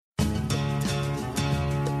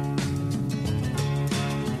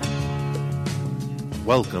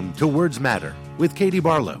Welcome to Words Matter with Katie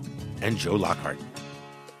Barlow and Joe Lockhart.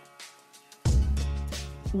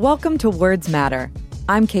 Welcome to Words Matter.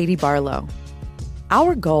 I'm Katie Barlow.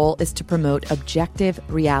 Our goal is to promote objective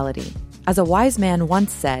reality. As a wise man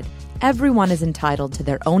once said, everyone is entitled to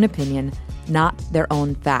their own opinion, not their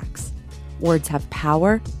own facts. Words have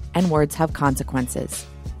power, and words have consequences.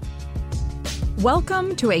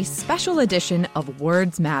 Welcome to a special edition of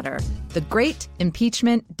Words Matter, the great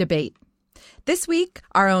impeachment debate. This week,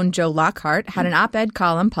 our own Joe Lockhart had an op-ed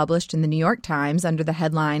column published in the New York Times under the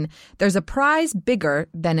headline, "There's a prize bigger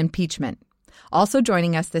than impeachment." Also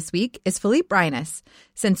joining us this week is Philippe Reines.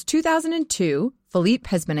 Since 2002, Philippe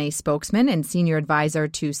has been a spokesman and senior advisor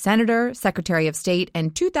to Senator, Secretary of State,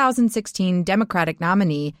 and 2016 Democratic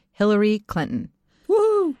nominee Hillary Clinton.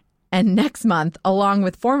 Woo! And next month, along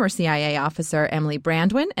with former CIA officer Emily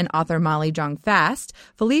Brandwin and author Molly Jong-Fast,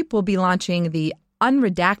 Philippe will be launching the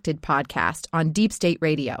Unredacted podcast on Deep State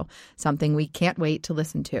Radio, something we can't wait to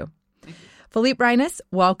listen to. Philippe Reines,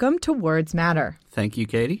 welcome to Words Matter. Thank you,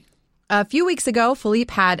 Katie. A few weeks ago,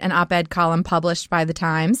 Philippe had an op-ed column published by The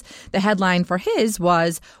Times. The headline for his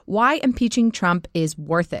was, "Why Impeaching Trump is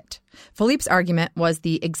Worth It." Philippe's argument was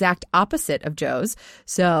the exact opposite of Joe's,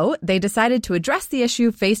 so they decided to address the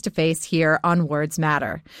issue face-to-face here on Words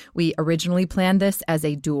Matter. We originally planned this as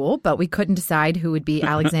a duel, but we couldn't decide who would be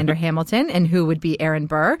Alexander Hamilton and who would be Aaron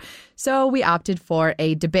Burr, so we opted for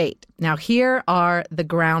a debate. Now, here are the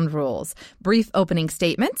ground rules. Brief opening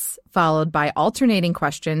statements, followed by alternating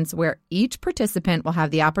questions where each participant will have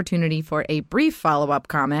the opportunity for a brief follow-up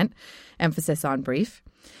comment, emphasis on brief.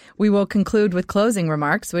 We will conclude with closing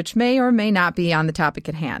remarks, which may or may not be on the topic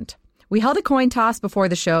at hand. We held a coin toss before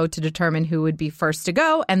the show to determine who would be first to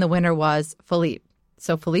go, and the winner was Philippe.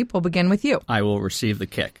 So, Philippe, we'll begin with you. I will receive the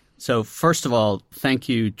kick. So, first of all, thank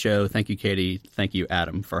you, Joe. Thank you, Katie. Thank you,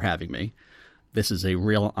 Adam, for having me. This is a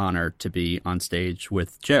real honor to be on stage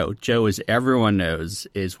with Joe. Joe, as everyone knows,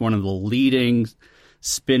 is one of the leading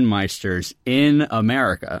spinmeisters in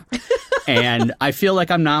America. And I feel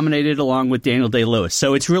like I'm nominated along with Daniel Day-Lewis.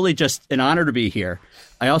 So it's really just an honor to be here.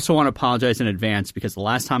 I also want to apologize in advance because the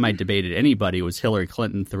last time I debated anybody was Hillary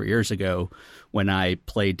Clinton 3 years ago when I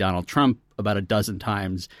played Donald Trump about a dozen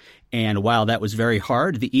times. And while that was very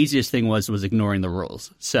hard, the easiest thing was ignoring the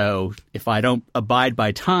rules. So if I don't abide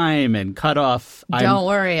by time and cut off, don't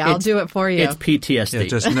worry, I'll do it for you. It's PTSD. Yeah,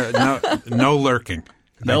 just no lurking.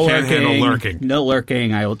 No I can't handle lurking. No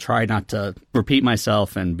lurking. I will try not to repeat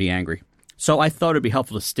myself and be angry. So I thought it'd be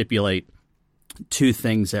helpful to stipulate two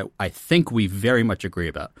things that I think we very much agree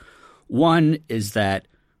about. One is that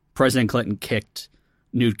President Clinton kicked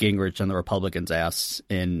Newt Gingrich on the Republicans' ass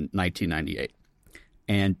in 1998.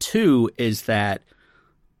 And two is that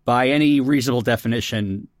by any reasonable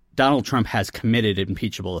definition, Donald Trump has committed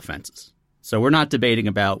impeachable offenses. So we're not debating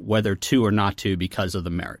about whether to or not to because of the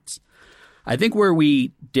merits. I think where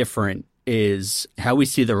we different is how we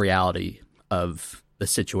see the reality of the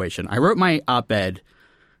situation. I wrote my op-ed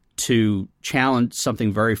to challenge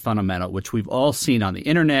something very fundamental, which we've all seen on the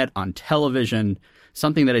internet, on television,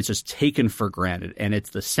 something that is just taken for granted. And it's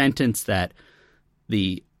the sentence that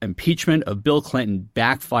the impeachment of Bill Clinton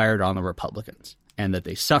backfired on the Republicans and that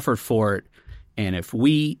they suffered for it. And if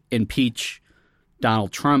we impeach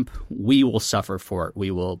Donald Trump, we will suffer for it. We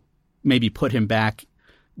will maybe put him back.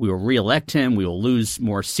 We will reelect him. We will lose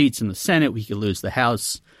more seats in the Senate. We could lose the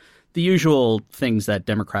House. The usual things that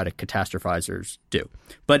Democratic catastrophizers do.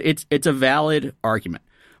 But it's a valid argument.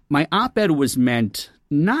 My op-ed was meant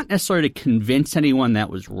not necessarily to convince anyone that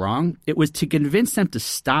was wrong. It was to convince them to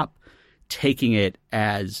stop taking it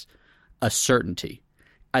as a certainty.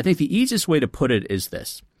 I think the easiest way to put it is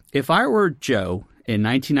this. If I were Joe in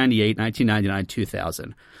 1998, 1999,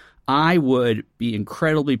 2000, I would be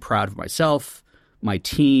incredibly proud of myself, my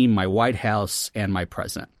team, my White House, and my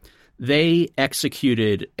president. They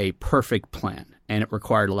executed a perfect plan, and it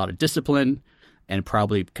required a lot of discipline and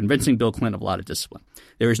probably convincing Bill Clinton of a lot of discipline.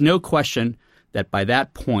 There is no question that by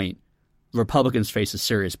that point, Republicans faced a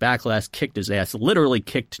serious backlash, kicked his ass, literally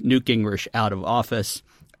kicked Newt Gingrich out of office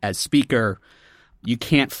as speaker. You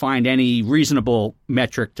can't find any reasonable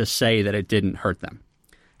metric to say that it didn't hurt them.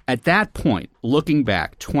 At that point, looking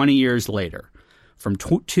back 20 years later, from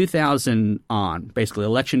 2000 on, basically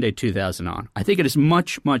Election Day 2000 on, I think it is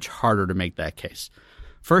much, much harder to make that case.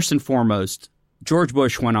 First and foremost, George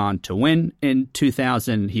Bush went on to win in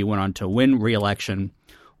 2000. He went on to win re-election,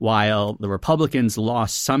 while the Republicans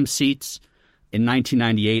lost some seats in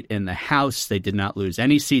 1998 in the House. They did not lose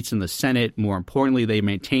any seats in the Senate. More importantly, they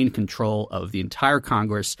maintained control of the entire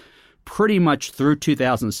Congress pretty much through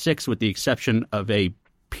 2006, with the exception of a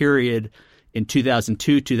period in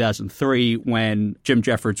 2002, 2003, when Jim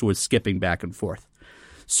Jeffords was skipping back and forth.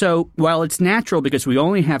 So while it's natural because we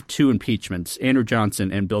only have two impeachments, Andrew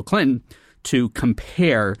Johnson and Bill Clinton, to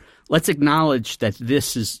compare, let's acknowledge that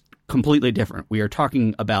this is completely different. We are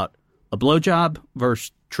talking about a blowjob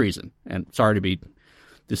versus treason. And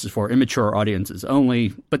this is for immature audiences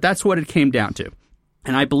only, but that's what it came down to.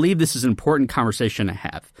 And I believe this is an important conversation to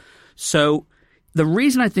have. So the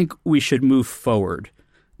reason I think we should move forward,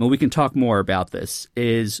 and we can talk more about this,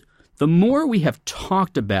 is the more we have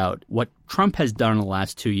talked about what Trump has done in the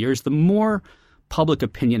last 2 years, the more public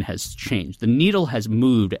opinion has changed. The needle has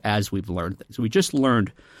moved as we've learned things. We just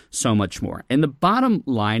learned so much more. And the bottom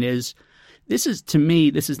line is, this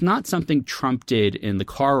is not something Trump did in the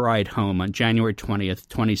car ride home on January 20th,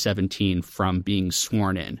 2017 from being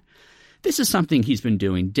sworn in. This is something he's been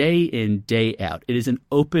doing day in, day out. It is an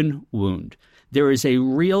open wound. There is a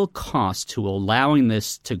real cost to allowing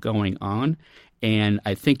this to going on. And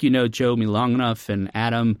I think you know, Joe, me long enough, and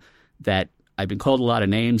Adam, that I've been called a lot of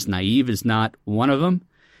names. Naive is not one of them.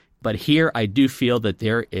 But here I do feel that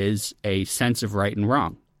there is a sense of right and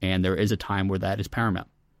wrong. And there is a time where that is paramount.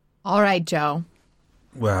 All right, Joe.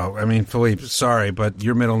 Well, I mean, Philippe, sorry, but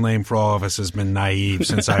your middle name for all of us has been Naive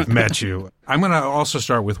since I've met you. I'm going to also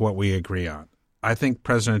start with what we agree on. I think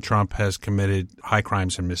President Trump has committed high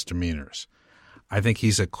crimes and misdemeanors. I think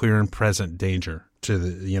he's a clear and present danger to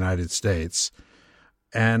the United States.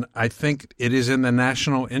 And I think it is in the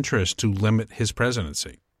national interest to limit his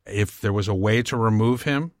presidency. If there was a way to remove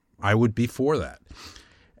him, I would be for that.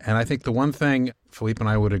 And I think the one thing Philippe and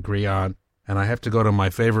I would agree on, and I have to go to my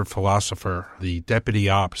favorite philosopher, the Deputy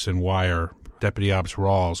Ops in Wire, Deputy Ops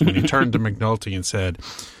Rawls, when he turned to McNulty and said,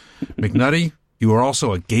 "McNutty, you are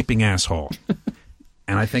also a gaping asshole."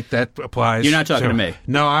 And I think that applies. You're not talking to me.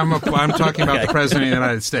 No, I'm talking about the President of the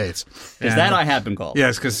United States. Because that I have been called.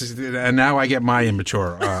 Yes, and now I get my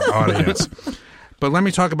immature audience. But let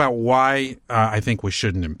me talk about why I think we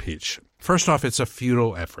shouldn't impeach. First off, it's a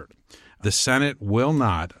futile effort. The Senate will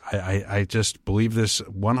not, I just believe this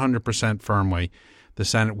 100% firmly, the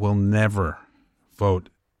Senate will never vote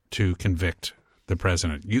to convict the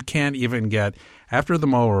president. You can't even get, after the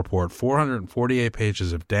Mueller report, 448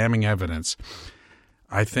 pages of damning evidence.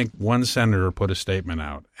 I think one senator put a statement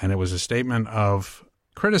out, and it was a statement of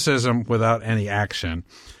criticism without any action.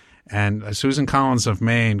 And Susan Collins of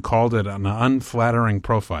Maine called it an unflattering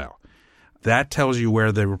profile. That tells you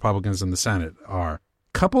where the Republicans in the Senate are.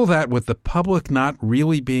 Couple that with the public not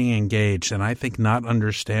really being engaged and I think not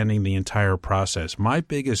understanding the entire process. My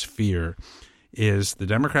biggest fear is the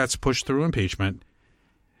Democrats push through impeachment,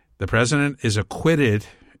 the president is acquitted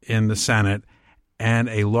in the Senate, and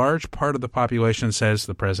a large part of the population says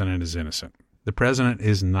the president is innocent. The president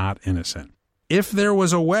is not innocent. If there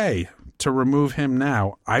was a way to remove him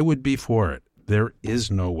now, I would be for it. There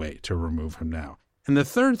is no way to remove him now. And the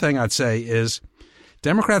third thing I'd say is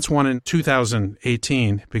Democrats won in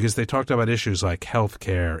 2018 because they talked about issues like health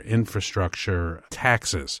care, infrastructure,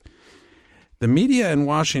 taxes. The media in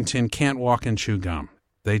Washington can't walk and chew gum.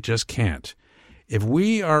 They just can't. If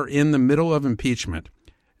we are in the middle of impeachment,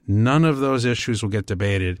 none of those issues will get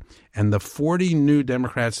debated, and the 40 new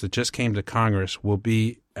Democrats that just came to Congress will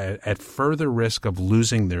be at further risk of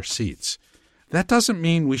losing their seats. That doesn't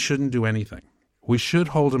mean we shouldn't do anything. We should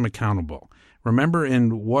hold them accountable. Remember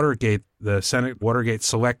in Watergate, the Senate Watergate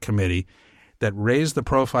Select Committee that raised the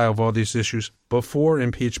profile of all these issues before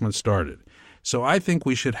impeachment started. So I think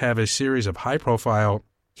we should have a series of high-profile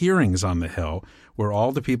hearings on the Hill where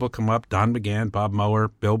all the people come up, Don McGahn, Bob Mueller,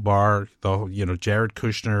 Bill Barr, Jared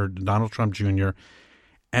Kushner, Donald Trump Jr.,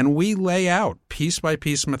 and we lay out piece by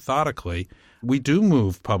piece methodically. We do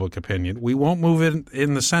move public opinion. We won't move it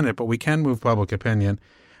in the Senate, but we can move public opinion,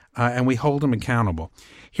 and we hold them accountable.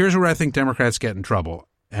 Here's where I think Democrats get in trouble,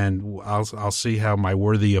 and I'll see how my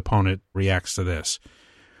worthy opponent reacts to this.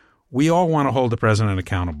 We all want to hold the president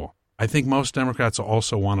accountable. I think most Democrats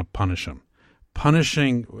also want to punish him.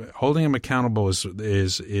 Holding him accountable is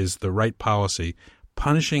the right policy.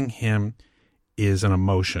 Punishing him is an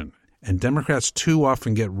emotion. And Democrats too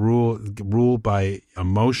often get ruled by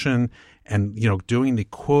emotion and, doing the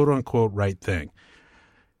quote unquote right thing.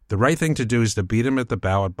 The right thing to do is to beat him at the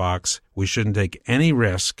ballot box. We shouldn't take any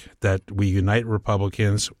risk that we unite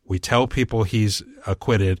Republicans. We tell people he's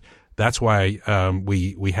acquitted. That's why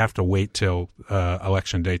we have to wait till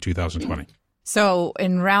Election Day 2020. So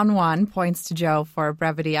in round one, points to Joe for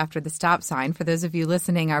brevity after the stop sign. For those of you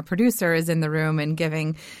listening, our producer is in the room and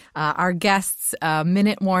giving our guests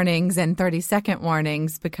minute warnings and 30-second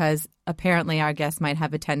warnings because apparently our guests might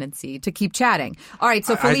have a tendency to keep chatting. All right,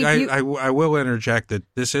 so Philippe, I will interject that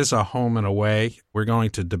this is a home and away. We're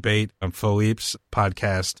going to debate on Philippe's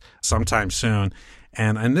podcast sometime soon.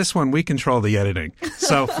 And in this one, we control the editing.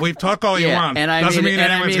 So Philippe, talk all you want. And Doesn't mean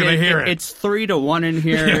anyone's going to hear it. It's 3-1 in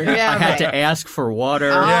here. I had to ask for water.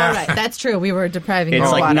 All right, that's true. We were depriving It's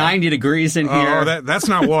of like water. 90 degrees in here. Oh, that's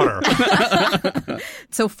not water.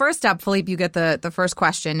 So first up, Philippe, you get the first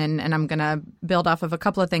question, and I'm going to build off of a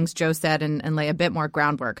couple of things Joe said and lay a bit more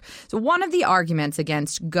groundwork. So one of the arguments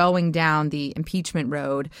against going down the impeachment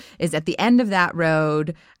road is at the end of that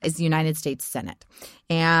road is the United States Senate.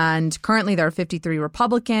 And currently there are 53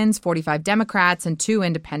 Republicans, 45 Democrats, and 2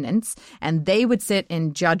 independents. And they would sit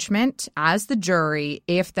in judgment as the jury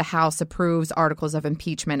if the House approves articles of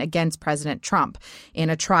impeachment against President Trump in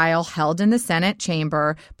a trial held in the Senate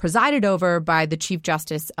chamber, presided over by the Chief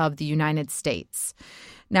Justice of the United States.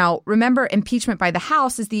 Now, remember, impeachment by the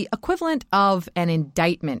House is the equivalent of an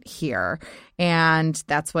indictment here. And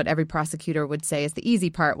that's what every prosecutor would say is the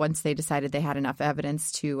easy part once they decided they had enough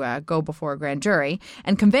evidence to go before a grand jury.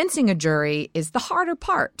 And convincing a jury is the harder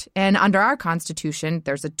part. And under our Constitution,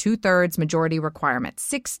 there's a 2/3 majority requirement.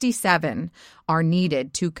 67 are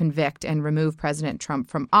needed to convict and remove President Trump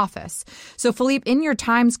from office. So, Philippe, in your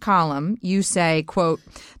Times column, you say, quote,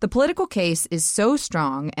 "The political case is so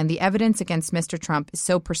strong and the evidence against Mr. Trump is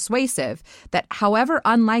so persuasive that, however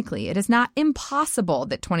unlikely, it is not impossible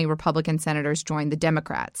that 20 Republican senators join the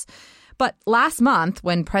Democrats." But last month,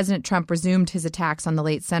 when President Trump resumed his attacks on the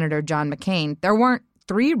late Senator John McCain, there weren't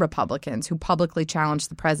 3 Republicans who publicly challenged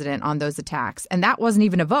the president on those attacks. And that wasn't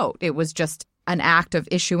even a vote. It was just an act of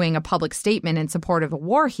issuing a public statement in support of a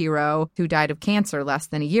war hero who died of cancer less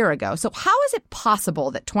than a year ago. So how is it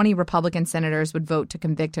possible that 20 Republican senators would vote to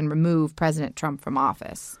convict and remove President Trump from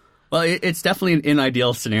office? Well, it's definitely an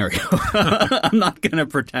ideal scenario. I'm not going to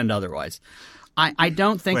pretend otherwise. I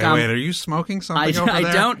don't think Wait, are you smoking something over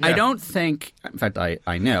there? I don't think – in fact,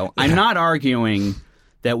 I know. I'm not arguing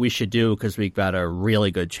that we should do because we've got a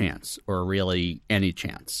really good chance or really any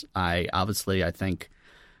chance. I think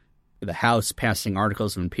the House passing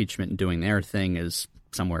articles of impeachment and doing their thing is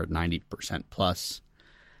somewhere 90% plus.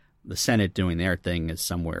 The Senate doing their thing is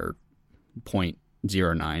somewhere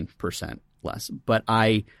 0.09% less. But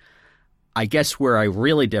I guess where I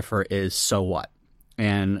really differ is so what?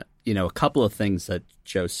 And – a couple of things that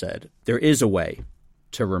Joe said. There is a way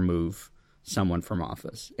to remove someone from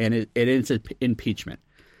office, and it is impeachment.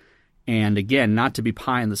 And again, not to be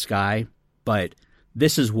pie in the sky, but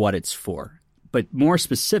this is what it's for. But more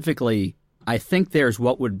specifically, I think there's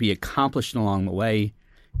what would be accomplished along the way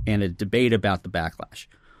and a debate about the backlash.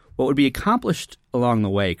 What would be accomplished along the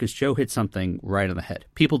way, because Joe hit something right on the head.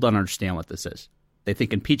 People don't understand what this is. They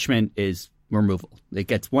think impeachment is removal. It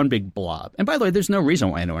gets one big blob. And by the way, there's no reason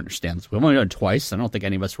why I don't understand this. We've only done it twice. I don't think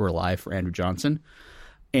any of us were alive for Andrew Johnson.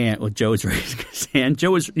 And Joe was raising his hand. He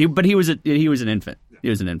was an infant. He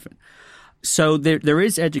was an infant. So there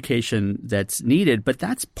is education that's needed, but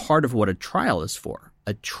that's part of what a trial is for.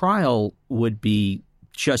 A trial would be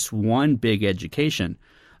just one big education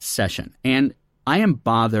session. And I am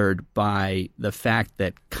bothered by the fact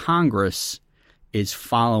that Congress is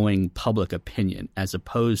following public opinion as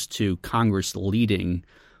opposed to Congress leading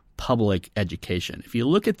public education. If you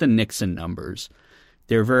look at the Nixon numbers,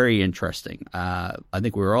 they're very interesting. I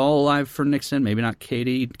think we were all alive for Nixon, maybe not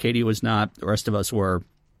Katie. Katie was not. The rest of us were.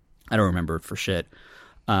 I don't remember for shit.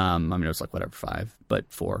 It was like 5,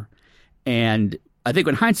 but 4. And I think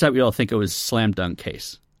in hindsight, we all think it was a slam dunk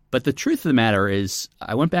case. But the truth of the matter is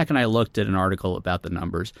I went back and I looked at an article about the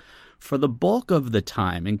numbers. For the bulk of the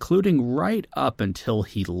time, including right up until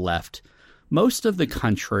he left, most of the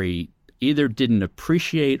country either didn't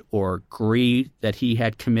appreciate or agree that he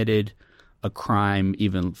had committed a crime.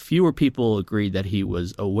 Even fewer people agreed that he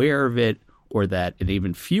was aware of it, or that and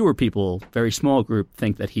even fewer people, very small group,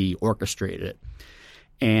 think that he orchestrated it.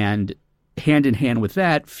 And hand in hand with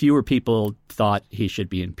that, fewer people thought he should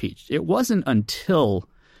be impeached. It wasn't until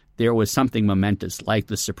there was something momentous like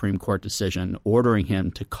the Supreme Court decision ordering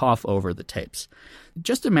him to cough over the tapes.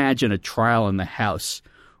 Just imagine a trial in the House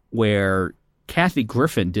where Kathy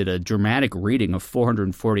Griffin did a dramatic reading of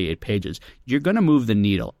 448 pages. You're going to move the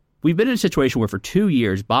needle. We've been in a situation where for 2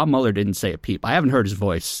 years, Bob Mueller didn't say a peep. I haven't heard his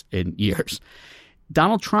voice in years.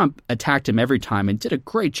 Donald Trump attacked him every time and did a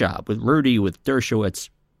great job with Rudy, with Dershowitz.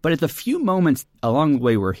 But at the few moments along the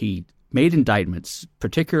way where he made indictments,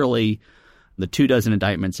 particularly the 24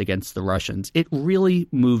 indictments against the Russians, it really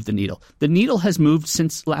moved the needle. The needle has moved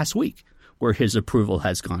since last week, where his approval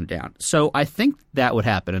has gone down. So I think that would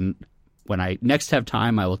happen. And when I next have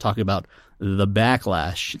time, I will talk about the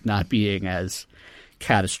backlash not being as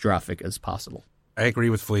catastrophic as possible. I agree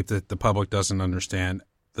with Philippe that the public doesn't understand.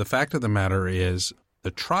 The fact of the matter is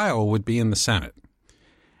the trial would be in the Senate.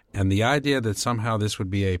 And the idea that somehow this would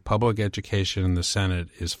be a public education in the Senate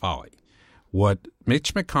is folly. What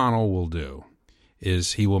Mitch McConnell will do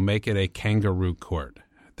is he will make it a kangaroo court.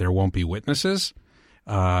 There won't be witnesses.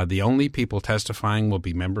 The only people testifying will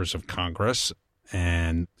be members of Congress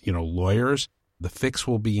and, lawyers. The fix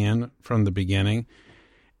will be in from the beginning.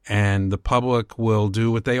 And the public will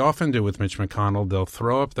do what they often do with Mitch McConnell. They'll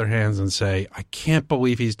throw up their hands and say, I can't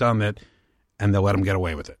believe he's done that. And they'll let him get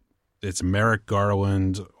away with it. It's Merrick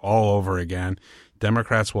Garland all over again.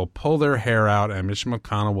 Democrats will pull their hair out and Mitch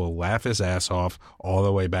McConnell will laugh his ass off all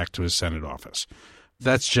the way back to his Senate office.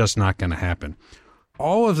 That's just not going to happen.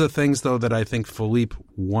 All of the things, though, that I think Philippe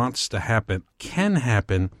wants to happen can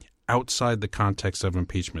happen outside the context of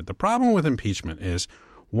impeachment. The problem with impeachment is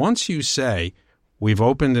once you say we've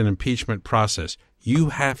opened an impeachment process, you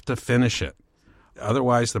have to finish it.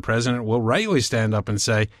 Otherwise, the president will rightly stand up and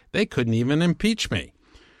say they couldn't even impeach me.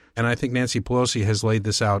 And I think Nancy Pelosi has laid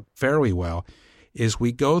this out fairly well, is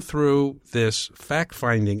we go through this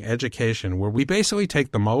fact-finding education where we basically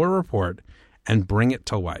take the Mueller report and bring it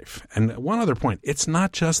to life. And one other point, it's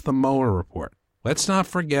not just the Mueller report. Let's not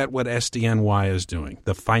forget what SDNY is doing,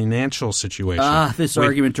 the financial situation. This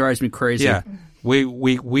argument drives me crazy. Yeah.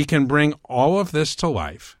 We can bring all of this to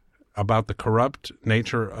life about the corrupt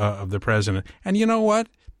nature of the president. And you know what?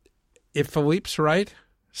 If Philippe's right,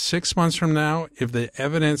 6 months from now, if the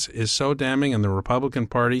evidence is so damning and the Republican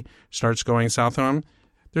Party starts going south on him,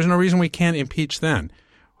 there's no reason we can't impeach then.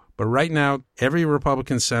 But right now, every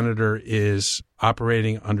Republican senator is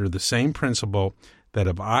operating under the same principle that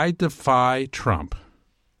if I defy Trump,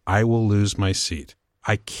 I will lose my seat.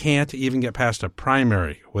 I can't even get past a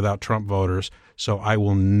primary without Trump voters, so I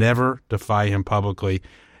will never defy him publicly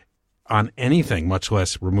on anything, much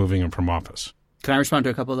less removing him from office. Can I respond to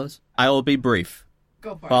a couple of those? I will be brief.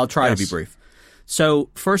 Go for it. Well, I'll try to be brief. So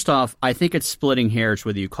first off, I think it's splitting hairs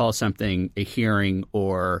whether you call something a hearing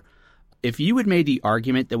or if you had made the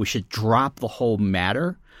argument that we should drop the whole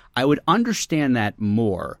matter, I would understand that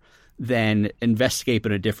more than investigate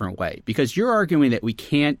in a different way because you're arguing that we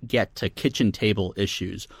can't get to kitchen table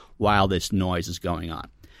issues while this noise is going on.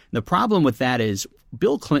 The problem with that is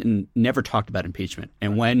Bill Clinton never talked about impeachment.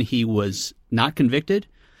 And when he was not convicted,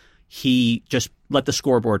 he just let the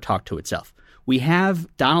scoreboard talk to itself. We have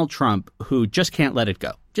Donald Trump who just can't let it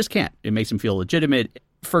go. Just can't. It makes him feel legitimate.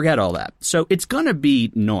 Forget all that. So it's going to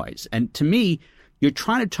be noise. And to me, you're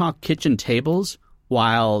trying to talk kitchen tables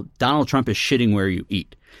while Donald Trump is shitting where you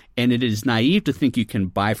eat. And it is naive to think you can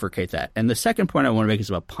bifurcate that. And the second point I want to make is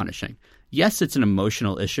about punishing. Yes, it's an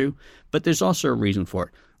emotional issue, but there's also a reason for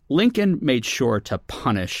it. Lincoln made sure to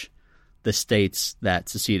punish the states that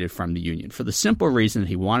seceded from the Union for the simple reason that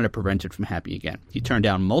he wanted to prevent it from happening again. He turned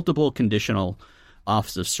down multiple conditional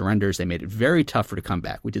offers of surrenders. They made it very tough for it to come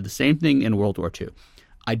back. We did the same thing in World War II.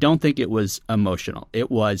 I don't think it was emotional.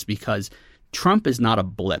 It was because Trump is not a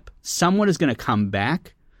blip. Someone is going to come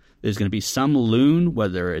back. There's going to be some loon,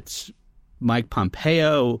 whether it's Mike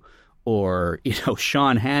Pompeo or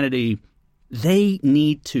Sean Hannity. They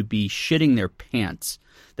need to be shitting their pants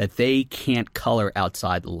that they can't color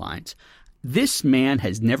outside the lines. This man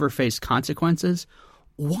has never faced consequences.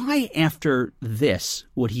 Why after this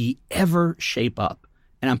would he ever shape up?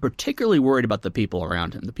 And I'm particularly worried about the people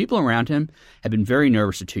around him. The people around him have been very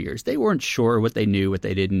nervous for 2 years. They weren't sure what they knew, what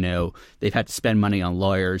they didn't know. They've had to spend money on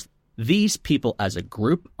lawyers. These people as a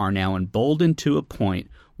group are now emboldened to a point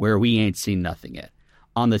where we ain't seen nothing yet.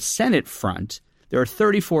 On the Senate front, there are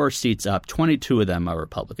 34 seats up. 22 of them are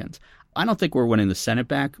Republicans. I don't think we're winning the Senate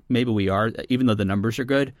back. Maybe we are, even though the numbers are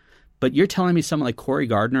good. But you're telling me someone like Cory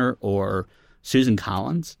Gardner or Susan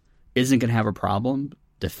Collins isn't going to have a problem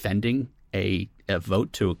defending a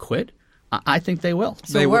vote to acquit? I think they will.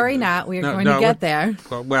 So worry not. We're going to get there.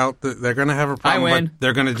 Well, they're going to have a problem, I win. But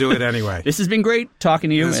they're going to do it anyway. This has been great talking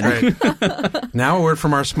to you. This is great. Now a word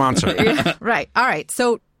from our sponsor. Right. All right.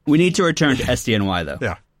 So we need to return to SDNY, though.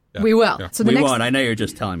 Yeah. We will. Yeah. So we won't. I know you're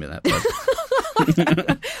just telling me that. But.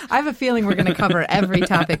 I have a feeling we're going to cover every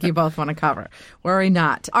topic you both want to cover. Worry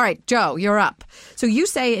not. All right, Joe, you're up. So you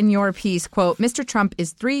say in your piece, quote, Mr. Trump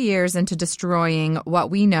is 3 years into destroying what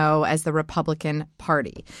we know as the Republican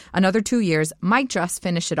Party. Another 2 years might just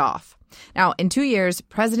finish it off. Now, in 2 years,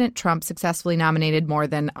 President Trump successfully nominated more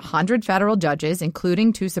than 100 federal judges,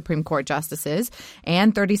 including 2 Supreme Court justices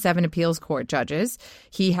and 37 appeals court judges.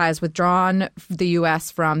 He has withdrawn the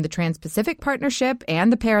U.S. from the Trans-Pacific Partnership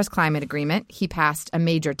and the Paris Climate Agreement. He passed a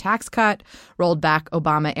major tax cut, rolled back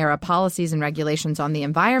Obama-era policies and regulations on the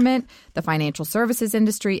environment, the financial services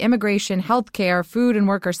industry, immigration, healthcare, food and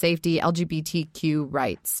worker safety, LGBTQ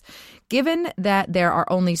rights. Given that there are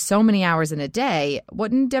only so many hours in a day,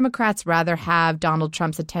 wouldn't Democrats rather have Donald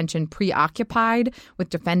Trump's attention preoccupied with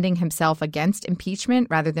defending himself against impeachment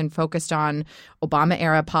rather than focused on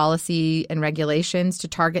Obama-era policy and regulations to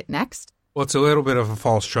target next? Well, it's a little bit of a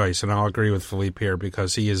false choice, and I'll agree with Philippe here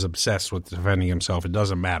because he is obsessed with defending himself. It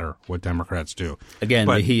doesn't matter what Democrats do. Again,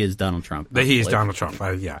 but he is Donald Trump. He is Donald Trump,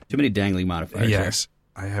 yeah. Too many dangling modifiers. Yes.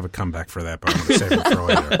 I have a comeback for that, but I'm going to save it for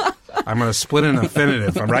later. I'm going to split an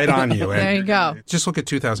infinitive. I'm right on you. There you go. Just look at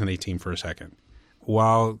 2018 for a second.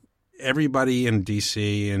 While everybody in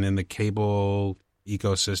D.C. and in the cable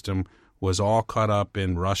ecosystem was all caught up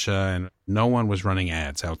in Russia and no one was running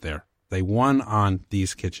ads out there, they won on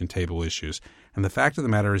these kitchen table issues. And the fact of the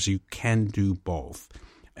matter is you can do both.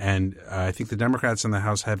 And I think the Democrats in the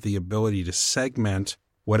House have the ability to segment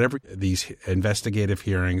whatever these investigative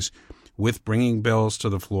hearings with bringing bills to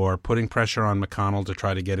the floor, putting pressure on McConnell to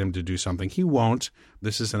try to get him to do something. He won't.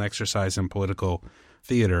 This is an exercise in political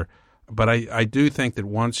theater. But I do think that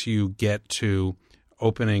once you get to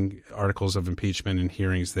opening articles of impeachment and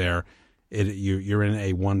hearings there, you're in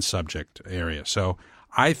a one-subject area. So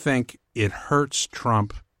I think it hurts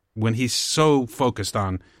Trump when he's so focused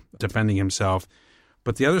on defending himself.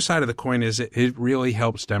 But the other side of the coin is it really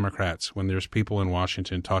helps Democrats when there's people in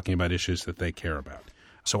Washington talking about issues that they care about.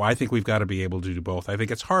 So I think we've got to be able to do both. I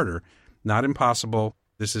think it's harder, not impossible.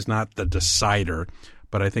 This is not the decider,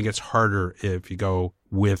 but I think it's harder if you go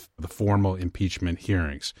with the formal impeachment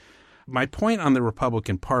hearings. My point on the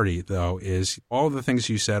Republican Party, though, is all the things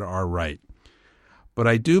you said are right. But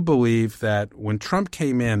I do believe that when Trump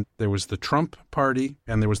came in, there was the Trump Party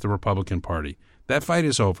and there was the Republican Party. That fight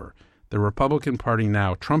is over. The Republican Party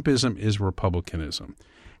now, Trumpism is republicanism.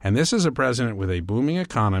 And this is a president with a booming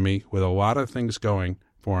economy, with a lot of things going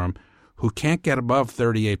for him, who can't get above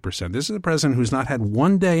 38%. This is a president who's not had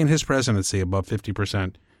one day in his presidency above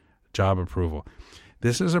 50% job approval.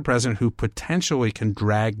 This is a president who potentially can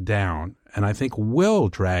drag down, and I think will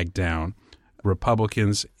drag down,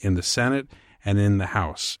 Republicans in the Senate and in the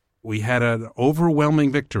House. We had an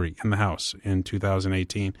overwhelming victory in the House in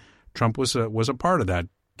 2018. Trump was a part of that,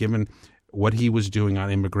 given what he was doing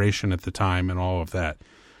on immigration at the time and all of that.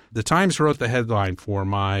 The Times wrote the headline for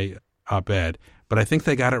my op-ed, but I think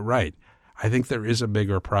they got it right. I think there is a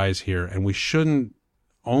bigger prize here, and we shouldn't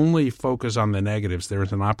only focus on the negatives. There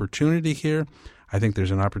is an opportunity here. I think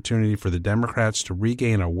there's an opportunity for the Democrats to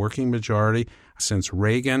regain a working majority. Since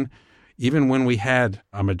Reagan, even when we had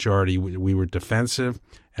a majority, we were defensive,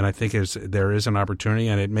 and I think there is an opportunity,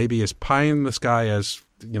 and it may be as pie in the sky as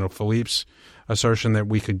Philippe's assertion that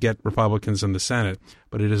we could get Republicans in the Senate,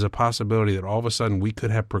 but it is a possibility that all of a sudden we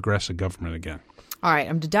could have progressive government again. All right,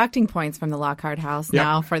 I'm deducting points from the Lockhart House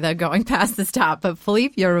now for the going past the stop. But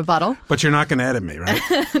Philippe, your rebuttal. But you're not going to edit me, right?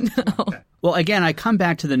 No. Well, again, I come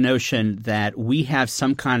back to the notion that we have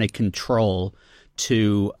some kind of control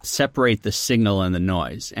to separate the signal and the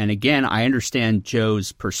noise. And again, I understand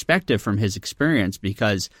Joe's perspective from his experience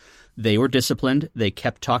because they were disciplined. They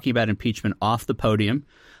kept talking about impeachment off the podium.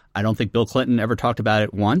 I don't think Bill Clinton ever talked about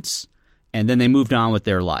it once. And then they moved on with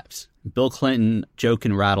their lives. Bill Clinton, Joe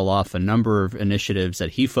can rattle off a number of initiatives that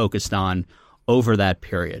he focused on over that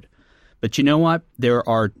period. But you know what? There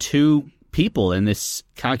are two people in this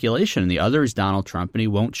calculation, and the other is Donald Trump, and he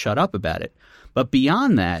won't shut up about it. But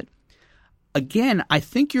beyond that, again, I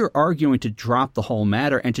think you're arguing to drop the whole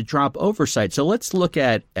matter and to drop oversight. So let's look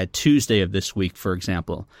at Tuesday of this week, for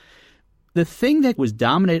example. The thing that was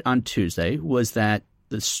dominant on Tuesday was that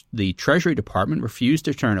the Treasury Department refused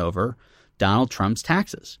to turn over Donald Trump's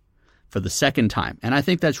taxes for the second time. And I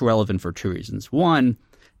think that's relevant for two reasons. One,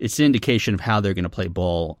 it's an indication of how they're going to play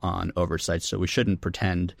ball on oversight, so we shouldn't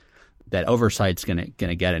pretend that oversight's going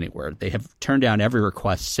to get anywhere. They have turned down every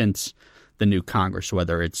request since the new Congress,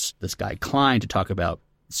 whether it's this guy Klein to talk about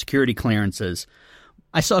security clearances.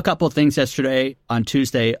 I saw a couple of things yesterday on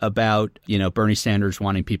Tuesday about, Bernie Sanders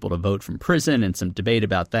wanting people to vote from prison and some debate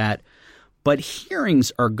about that. But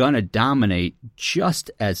hearings are going to dominate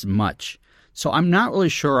just as much. So I'm not really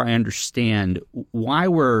sure I understand why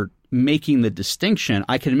we're making the distinction.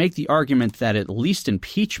 I can make the argument that at least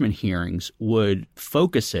impeachment hearings would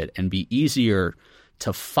focus it and be easier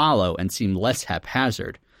to follow and seem less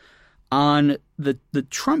haphazard. On the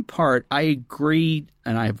Trump part, I agree,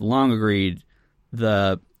 and I have long agreed,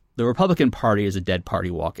 the Republican Party is a dead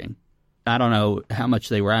party walking. I don't know how much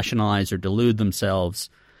they rationalize or delude themselves.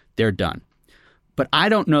 They're done. But I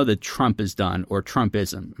don't know that Trump is done or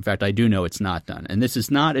Trumpism. In fact, I do know it's not done. And this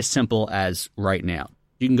is not as simple as right now.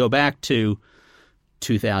 You can go back to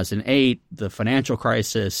 2008, the financial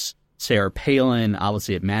crisis, Sarah Palin.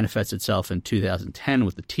 Obviously, it manifests itself in 2010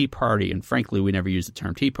 with the Tea Party. And frankly, we never use the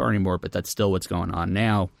term Tea Party anymore, but that's still what's going on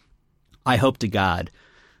now. I hope to God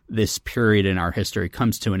this period in our history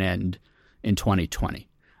comes to an end in 2020.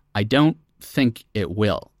 I don't think it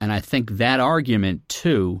will. And I think that argument,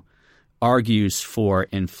 too, argues for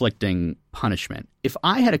inflicting punishment. If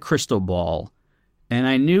I had a crystal ball and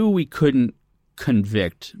I knew we couldn't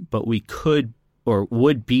convict, but we could or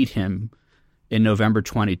would beat him in November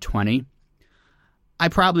 2020, I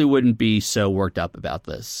probably wouldn't be so worked up about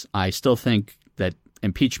this. I still think that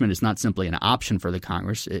impeachment is not simply an option for the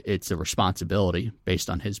Congress. It's a responsibility based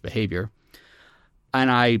on his behavior. And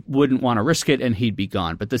I wouldn't want to risk it and he'd be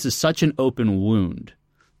gone. But this is such an open wound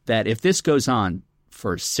that if this goes on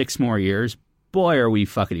for 6 more years, boy, are we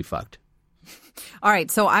fuckity fucked. All right.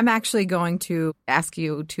 So I'm actually going to ask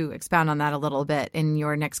you to expound on that a little bit in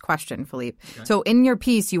your next question, Philippe. Okay. So in your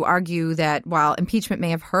piece, you argue that while impeachment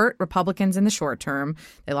may have hurt Republicans in the short term,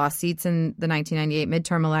 they lost seats in the 1998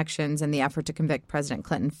 midterm elections and the effort to convict President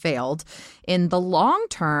Clinton failed. In the long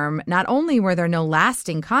term, not only were there no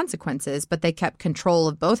lasting consequences, but they kept control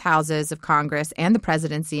of both houses of Congress and the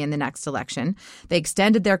presidency in the next election. They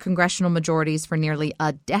extended their congressional majorities for nearly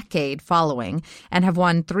a decade following and have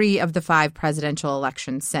won 3 of the 5 presidential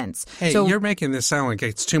elections since. Hey, you're making this sound like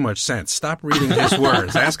it's too much sense. Stop reading his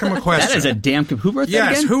words. Ask him a question. That is a damn... Who wrote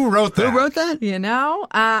that again? Yes, who wrote that? Who wrote that? You know?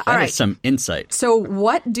 That all right. is some insight. So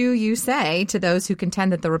what do you say to those who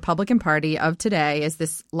contend that the Republican Party of today is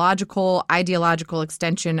this logical, ideological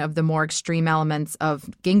extension of the more extreme elements of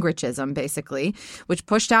Gingrichism, basically, which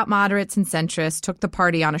pushed out moderates and centrists, took the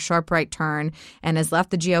party on a sharp right turn, and has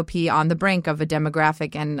left the GOP on the brink of a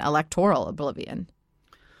demographic and electoral oblivion?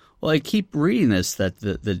 Well, I keep reading this, that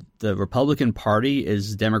the Republican Party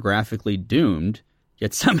is demographically doomed,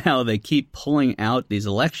 yet somehow they keep pulling out these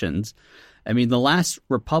elections. I mean, the last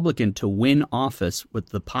Republican to win office with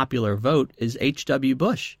the popular vote is H.W.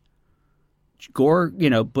 Bush. Gore,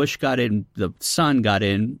 Bush got in, the son got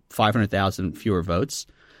in 500,000 fewer votes,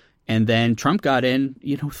 and then Trump got in,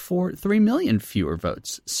 3 million fewer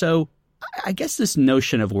votes. So I guess this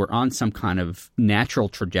notion of we're on some kind of natural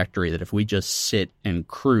trajectory that if we just sit and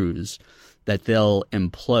cruise, that they'll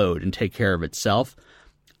implode and take care of itself.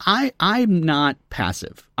 I'm not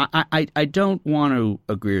passive. I don't want to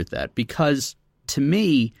agree with that because to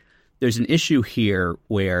me, there's an issue here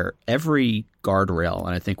where every guardrail,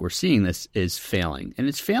 and I think we're seeing this, is failing. And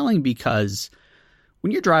it's failing because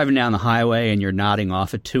when you're driving down the highway and you're nodding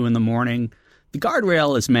off at 2 a.m, the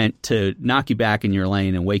guardrail is meant to knock you back in your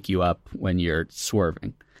lane and wake you up when you're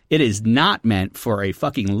swerving. It is not meant for a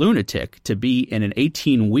fucking lunatic to be in an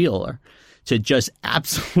 18-wheeler to just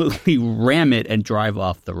absolutely ram it and drive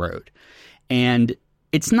off the road. And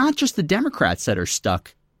it's not just the Democrats that are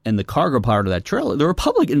stuck in the cargo part of that trailer. The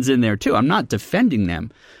Republicans in there, too. I'm not defending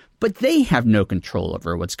them, but they have no control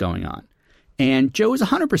over what's going on. And Joe is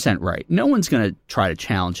 100% right. No one's going to try to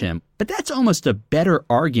challenge him. But that's almost a better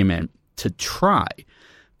argument to try,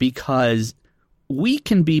 because we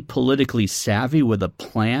can be politically savvy with a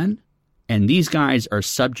plan, and these guys are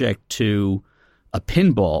subject to a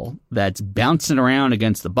pinball that's bouncing around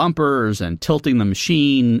against the bumpers and tilting the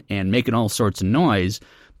machine and making all sorts of noise,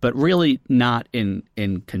 but really not in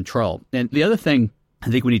control. And the other thing I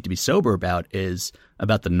think we need to be sober about is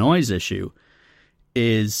about the noise issue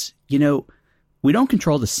is, we don't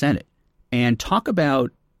control the Senate. And talk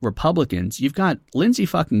about Republicans. You've got Lindsey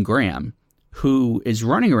fucking Graham, who is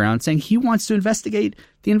running around saying he wants to investigate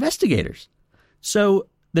the investigators. So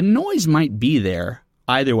the noise might be there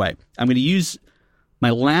either way. I'm going to use my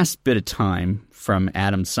last bit of time from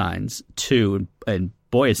Adam Saenz too, and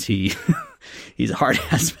boy is he's a hard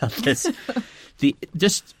ass about this.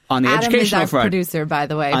 Just on the Adam educational is our front, producer, by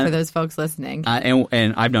the way, for those folks listening.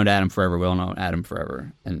 And I've known Adam forever. We'll know Adam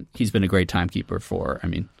forever, and he's been a great timekeeper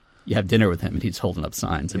you have dinner with him and he's holding up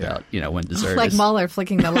signs about, when dessert like is. Mueller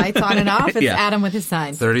flicking the lights on and off. It's Adam with his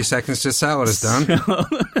signs. 30 seconds to salad is done.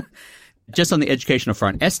 Just on the educational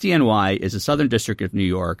front, SDNY is the Southern District of New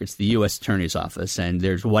York. It's the U.S. Attorney's Office. And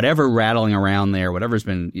there's whatever rattling around there,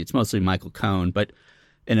 it's mostly Michael Cohen. But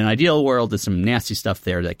in an ideal world, there's some nasty stuff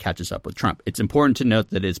there that catches up with Trump. It's important to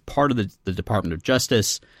note that it's part of the Department of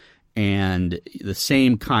Justice and the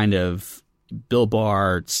same kind of Bill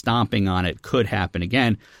Barr stomping on it could happen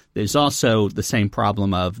again. There's also the same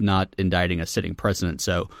problem of not indicting a sitting president.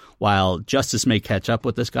 So while justice may catch up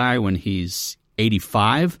with this guy when he's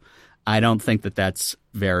 85, I don't think that that's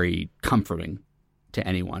very comforting to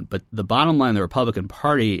anyone. But the bottom line of the Republican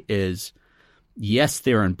Party is, yes,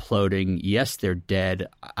 they're imploding. Yes, they're dead.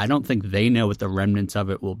 I don't think they know what the remnants of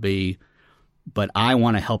it will be, but I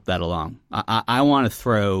want to help that along. I want to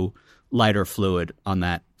throw lighter fluid on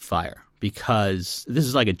that fire because this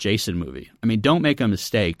is like a Jason movie. I mean, don't make a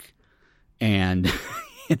mistake and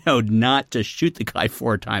not to shoot the guy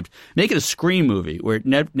 4 times. Make it a Scream movie where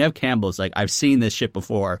Nev Campbell's like, I've seen this shit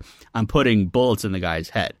before. I'm putting bullets in the guy's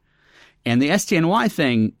head. And the SDNY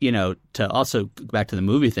thing, to also go back to the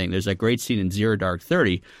movie thing, there's that great scene in Zero Dark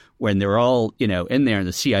 30 when they're all, in there and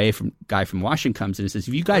the CIA guy from Washington comes in and says,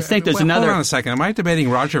 if you guys think there's another... Hold on a second. Am I debating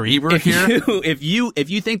Roger Ebert here? If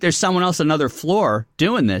you think there's someone else on another floor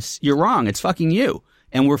doing this, you're wrong. It's fucking you.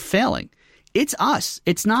 And we're failing. It's us.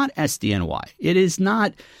 It's not SDNY. It is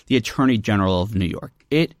not the Attorney General of New York.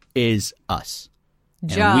 It is us.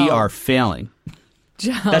 Joe. And we are failing.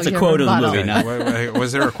 Joe, that's a quote of the movie. Wait,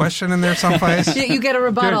 was there a question in there someplace? You get a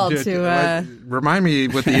rebuttal to... Remind me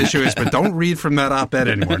what the issue is, but don't read from that op-ed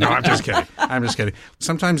anymore. No, I'm just kidding.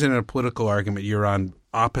 Sometimes in a political argument, you're on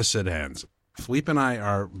opposite ends. Philippe and I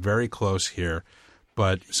are very close here,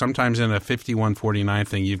 but sometimes in a 51-49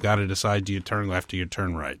 thing, you've got to decide, do you turn left or you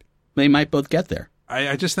turn right? They might both get there.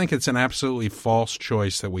 I just think it's an absolutely false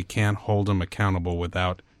choice that we can't hold them accountable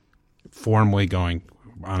without formally going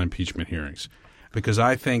on impeachment hearings. Because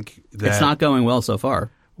I think that... It's not going well so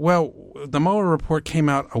far. Well, the Mueller report came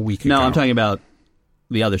out a week ago. No, I'm talking about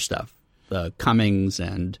the other stuff. The Cummings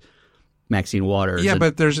and Maxine Waters. Yeah,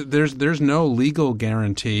 but there's no legal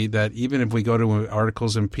guarantee that even if we go to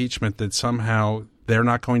articles of impeachment that somehow they're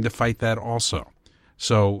not going to fight that also.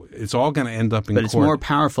 So it's all going to end up in court. But it's more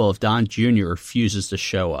powerful if Don Jr. refuses to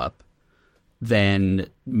show up than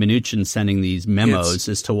Mnuchin sending these memos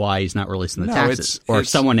as to why he's not releasing the taxes. Or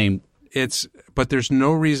someone named... But there's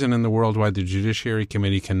no reason in the world why the Judiciary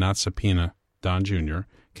Committee cannot subpoena Don Jr.,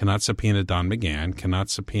 cannot subpoena Don McGahn, cannot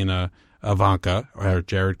subpoena Ivanka or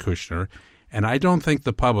Jared Kushner. And I don't think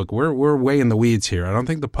the public, we're way in the weeds here. I don't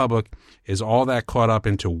think the public is all that caught up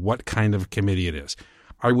into what kind of committee it is.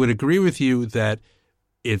 I would agree with you that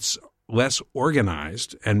it's less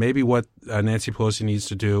organized, and maybe what Nancy Pelosi needs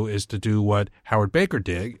to do is to do what Howard Baker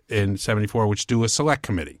did in 74, which do a select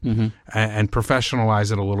committee and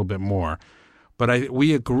professionalize it a little bit more. But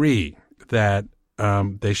we agree that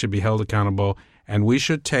they should be held accountable, and we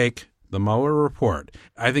should take the Mueller report.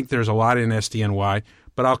 I think there's a lot in SDNY,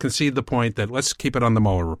 but I'll concede the point that let's keep it on the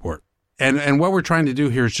Mueller report. And what we're trying to do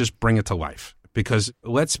here is just bring it to life, because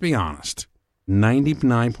let's be honest,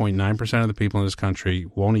 99.9% of the people in this country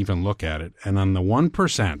won't even look at it. And on the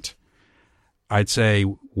 1%, I'd say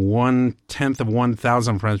 1/10 of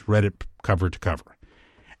 1,000 friends read it cover to cover.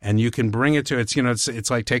 And you can bring it to it's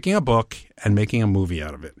like taking a book and making a movie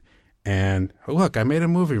out of it. And look, I made a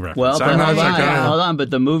movie reference. Well, hold on, but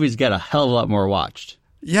the movies get a hell of a lot more watched.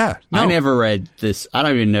 Yeah. No. I never read this. I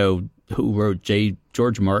don't even know who wrote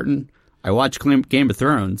George Martin. I watch Game of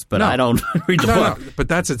Thrones, but I don't read the book. No, but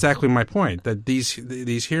that's exactly my point, that these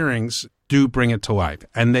hearings do bring it to life,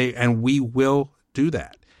 and we will do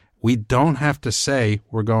that. We don't have to say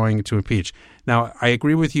we're going to impeach. Now, I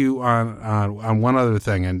agree with you on one other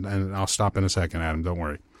thing, and I'll stop in a second, Adam, don't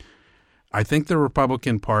worry. I think the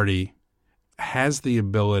Republican Party has the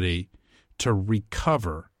ability to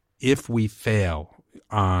recover if we fail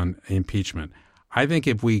on impeachment. I think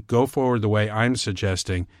if we go forward the way I'm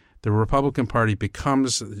suggesting, the Republican Party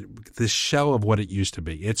becomes the shell of what it used to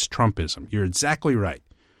be. It's Trumpism. You're exactly right.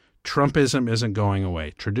 Trumpism isn't going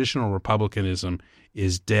away. Traditional Republicanism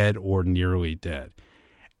is dead or nearly dead.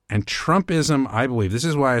 And Trumpism, I believe, this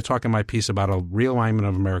is why I talk in my piece about a realignment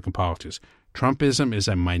of American politics. Trumpism is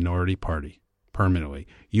a minority party permanently.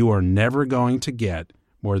 You are never going to get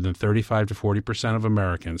more than 35 to 40% of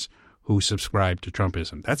Americans who subscribe to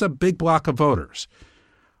Trumpism. That's a big block of voters.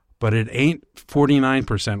 But it ain't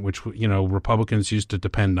 49%, which, Republicans used to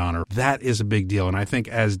depend on. Or that is a big deal. And I think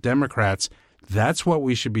as Democrats, that's what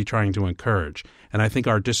we should be trying to encourage. And I think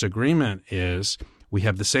our disagreement is we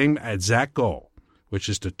have the same exact goal, which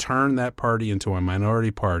is to turn that party into a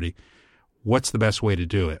minority party. What's the best way to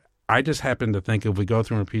do it? I just happen to think if we go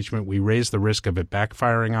through impeachment, we raise the risk of it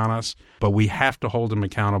backfiring on us, but we have to hold them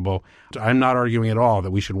accountable. I'm not arguing at all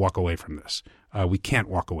that we should walk away from this. We can't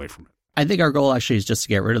walk away from it. I think our goal actually is just to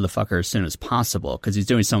get rid of the fucker as soon as possible because he's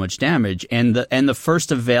doing so much damage. And the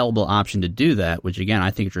first available option to do that, which again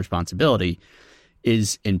I think is responsibility,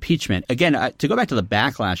 is impeachment. Again, to go back to the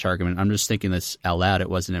backlash argument, I'm just thinking this out loud. It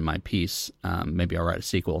wasn't in my piece. Maybe I'll write a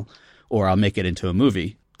sequel or I'll make it into a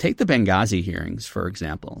movie. Take the Benghazi hearings, for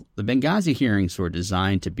example. The Benghazi hearings were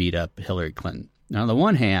designed to beat up Hillary Clinton. Now, on the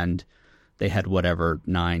one hand, they had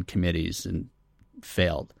 9 committees and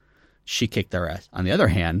failed. She kicked their ass. On the other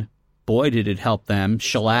hand, boy, did it help them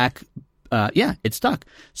shellac. It stuck.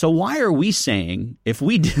 So why are we saying if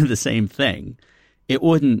we did the same thing, it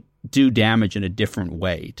wouldn't do damage in a different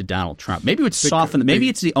way to Donald Trump? Maybe it would soften. Maybe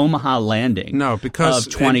it's the Omaha landing of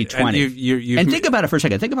 2020. And think about it for a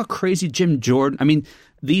second. Think about crazy Jim Jordan. I mean,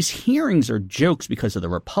 these hearings are jokes because of the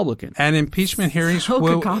Republicans. And impeachment hearings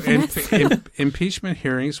impeachment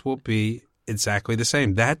hearings will be exactly the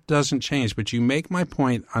same. That doesn't change. But you make my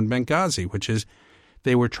point on Benghazi, which is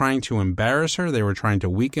they were trying to embarrass her. They were trying to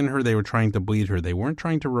weaken her. They were trying to bleed her. They weren't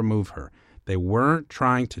trying to remove her. They weren't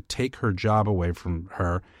trying to take her job away from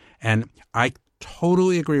her. And I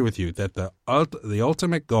totally agree with you that the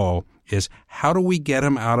ultimate goal is how do we get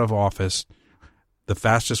him out of office the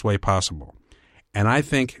fastest way possible? And I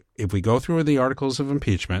think if we go through the articles of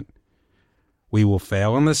impeachment, we will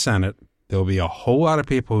fail in the Senate. There will be a whole lot of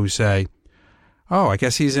people who say, oh, I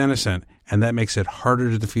guess he's innocent. And that makes it harder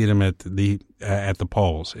to defeat him at the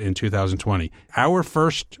polls in 2020. Our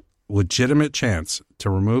first legitimate chance to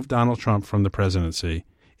remove Donald Trump from the presidency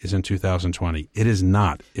is in 2020. It is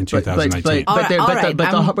not in 2019.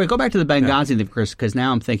 But go back to the Benghazi thing, Chris, because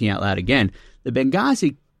now I'm thinking out loud again. The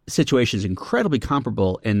Benghazi situation is incredibly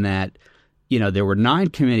comparable in that, there were 9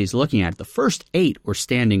 committees looking at it. The first 8 were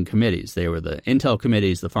standing committees. They were the Intel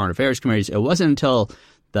committees, the Foreign Affairs committees. It wasn't until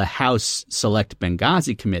the House Select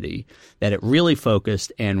Benghazi Committee that it really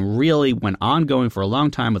focused and really went ongoing for a long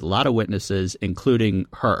time with a lot of witnesses, including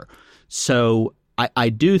her. So I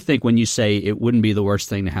do think when you say it wouldn't be the worst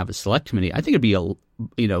thing to have a select committee, I think it'd be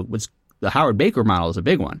the Howard Baker model is a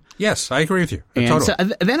big one. Yes, I agree with you. And totally.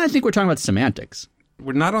 so, then I think we're talking about semantics.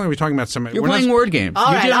 We're not only talking about semantics. You're playing word games.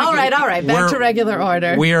 All right. Back to regular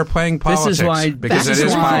order. We are playing politics.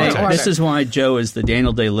 This is why Joe is the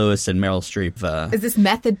Daniel Day-Lewis and Meryl Streep. Is this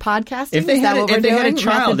method podcasting? If they had a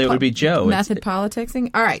child, it would be Joe. Method politicking.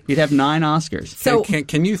 All right. You'd have 9 Oscars. So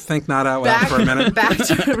can you think not out loud for a minute? Back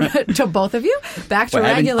to both of you. Back to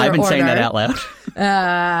regular order. I've been saying that out loud.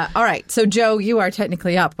 All right. So, Joe, you are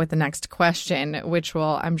technically up with the next question, which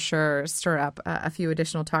will, I'm sure, stir up a few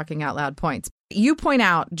additional talking out loud points. You point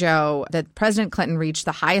out, Joe, that President Clinton reached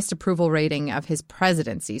the highest approval rating of his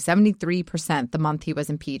presidency, 73%, the month he was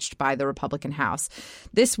impeached by the Republican House.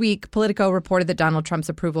 This week, Politico reported that Donald Trump's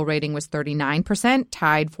approval rating was 39%,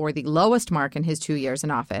 tied for the lowest mark in his 2 years in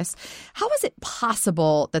office. How is it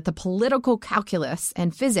possible that the political calculus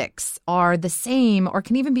and physics are the same or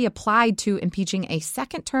can even be applied to impeaching a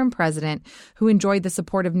second-term president who enjoyed the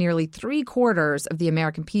support of nearly 3/4 of the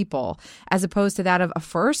American people, as opposed to that of a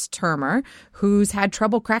first-termer who's had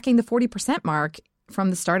trouble cracking the 40% mark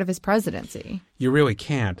from the start of his presidency? You really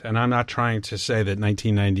can't. And I'm not trying to say that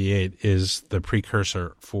 1998 is the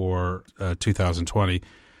precursor for 2020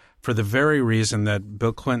 for the very reason that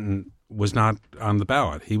Bill Clinton was not on the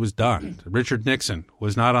ballot. He was done. Richard Nixon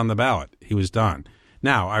was not on the ballot. He was done.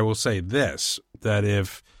 Now, I will say this, that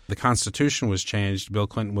if the Constitution was changed, Bill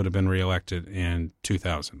Clinton would have been reelected in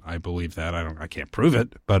 2000. I believe that. I can't prove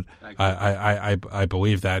it, but I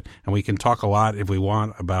believe that. And we can talk a lot if we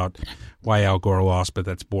want about why Al Gore lost, but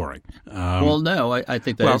that's boring. I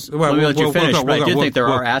think that is. Let me let you finish, but I do think there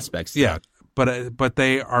are aspects. Yeah, but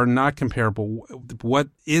they are not comparable. What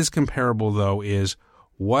is comparable, though, is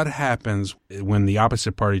what happens when the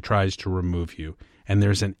opposite party tries to remove you, and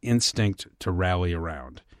there's an instinct to rally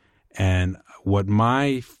around. And what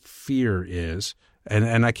my fear is,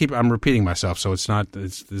 and I'm repeating myself, so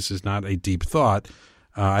this is not a deep thought.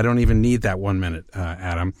 I don't even need that 1 minute,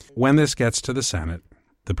 Adam. When this gets to the Senate,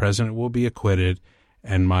 the president will be acquitted,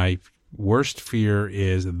 and my worst fear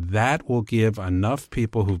is that will give enough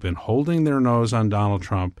people who've been holding their nose on Donald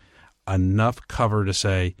Trump enough cover to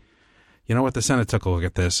say, you know what, the Senate took a look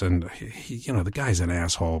at this, and the guy's an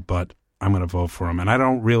asshole, but I'm going to vote for him. And I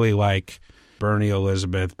don't really like Bernie,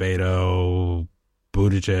 Elizabeth, Beto,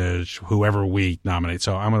 Buttigieg, whoever we nominate.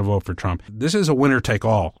 So I'm going to vote for Trump. This is a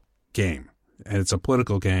winner-take-all game, and it's a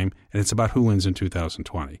political game, and it's about who wins in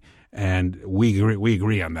 2020. And we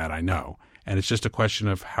agree on that, I know. And it's just a question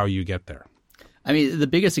of how you get there. I mean, the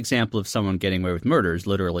biggest example of someone getting away with murder is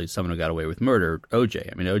literally someone who got away with murder, O.J.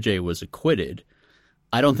 I mean, O.J. was acquitted.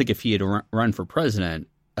 I don't think if he had run for president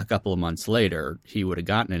a couple of months later, he would have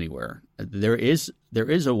gotten anywhere. There is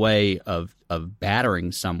a way of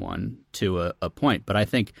battering someone to a point, but I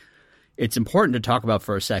think it's important to talk about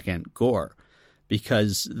for a second Gore,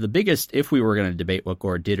 because the biggest, if we were going to debate what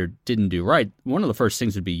Gore did or didn't do right, one of the first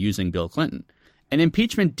things would be using Bill Clinton. And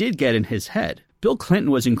impeachment did get in his head. Bill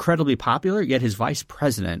Clinton was incredibly popular, yet his vice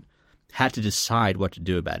president had to decide what to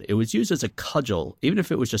do about it. It was used as a cudgel, even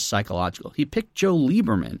if it was just psychological. He picked Joe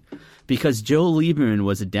Lieberman because Joe Lieberman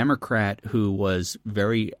was a Democrat who was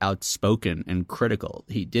very outspoken and critical.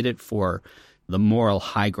 He did it for the moral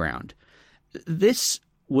high ground. This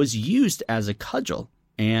was used as a cudgel,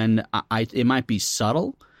 and it might be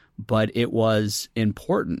subtle, but it was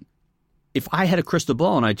important. If I had a crystal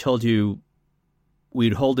ball and I told you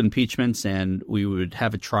we'd hold impeachments and we would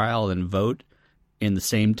have a trial and vote in the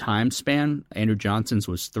same time span, Andrew Johnson's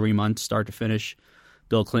was 3 months start to finish,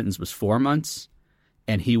 Bill Clinton's was 4 months,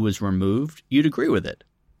 and he was removed, you'd agree with it.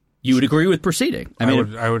 You would agree with proceeding.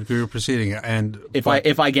 I would agree with proceeding. And if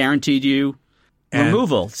I guaranteed you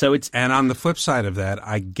removal. And on the flip side of that,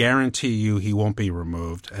 I guarantee you he won't be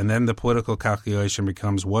removed. And then the political calculation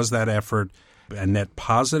becomes, was that effort a net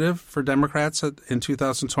positive for Democrats in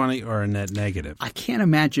 2020 or a net negative? I can't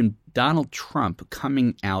imagine Donald Trump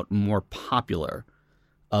coming out more popular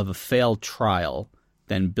of a failed trial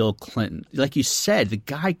than Bill Clinton. Like you said, the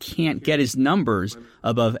guy can't get his numbers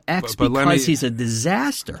above X because he's a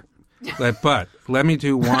disaster. But let me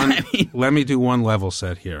do one. Let me do one level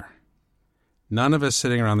set here. None of us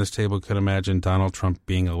sitting around this table could imagine Donald Trump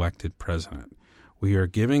being elected president. We are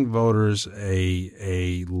giving voters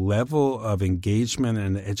a level of engagement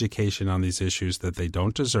and education on these issues that they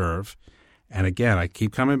don't deserve. And again, I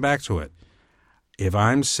keep coming back to it. If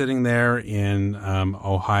I'm sitting there in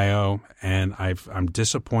Ohio and I'm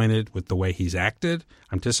disappointed with the way he's acted,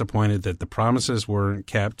 I'm disappointed that the promises weren't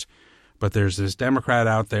kept, but there's this Democrat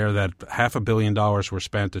out there that $500 million were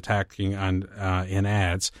spent attacking on in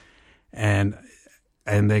ads, and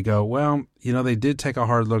they go, well, you know, they did take a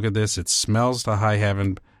hard look at this. It smells to high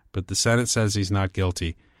heaven, but the Senate says he's not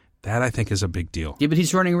guilty. That, I think, is a big deal. Yeah, but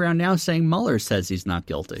he's running around now saying Mueller says he's not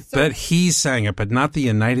guilty. But he's saying it, but not the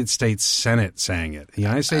United States Senate saying it. The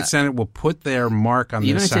United States Senate will put their mark on this. The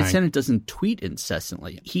United States Senate doesn't tweet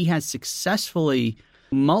incessantly. He has successfully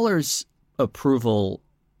 – Mueller's approval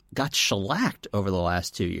got shellacked over the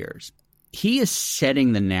last 2 years. He is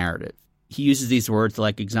setting the narrative. He uses these words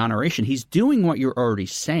like exoneration. He's doing what you're already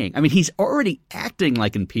saying. I mean, he's already acting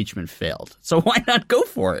like impeachment failed. So why not go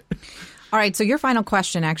for it? All right. So your final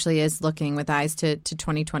question actually is looking with eyes to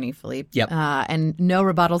 2020, Philippe. Yep. And no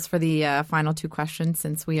rebuttals for the final two questions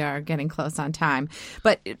since we are getting close on time.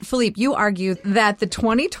 But Philippe, you argue that the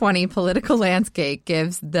 2020 political landscape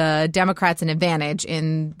gives the Democrats an advantage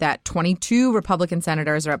in that 22 Republican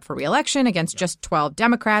senators are up for re-election against just 12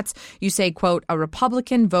 Democrats. You say, quote, a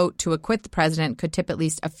Republican vote to acquit the president could tip at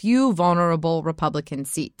least a few vulnerable Republican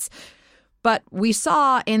seats. But we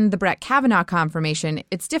saw in the Brett Kavanaugh confirmation,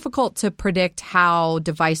 it's difficult to predict how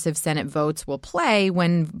divisive Senate votes will play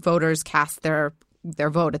when voters cast their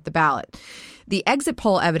vote at the ballot. The exit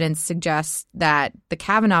poll evidence suggests that the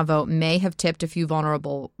Kavanaugh vote may have tipped a few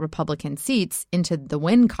vulnerable Republican seats into the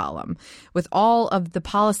win column. With all of the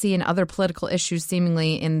policy and other political issues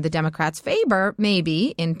seemingly in the Democrats' favor,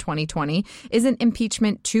 maybe in 2020, isn't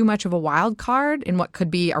impeachment too much of a wild card in what could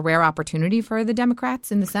be a rare opportunity for the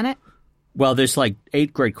Democrats in the Senate? Well, there's like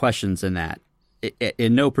 8 great questions in that.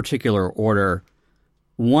 In no particular order,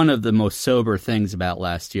 one of the most sober things about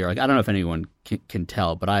last year, like I don't know if anyone can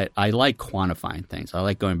tell, but I like quantifying things. I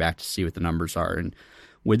like going back to see what the numbers are. And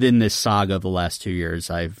within this saga of the last 2 years,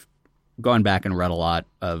 I've gone back and read a lot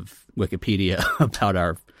of Wikipedia about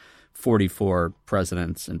our 44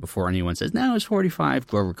 presidents. And before anyone says, no, it was 45,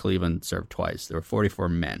 Grover Cleveland served twice. There were 44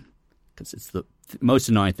 men because it's the most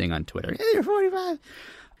annoying thing on Twitter. Hey, you're 45.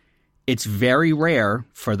 It's very rare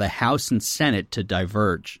for the House and Senate to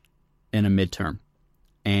diverge in a midterm,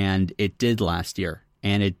 and it did last year.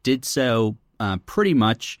 And it did so pretty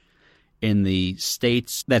much in the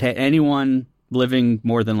states that had anyone living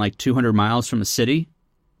more than like 200 miles from a city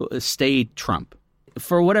stayed Trump.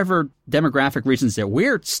 For whatever demographic reasons that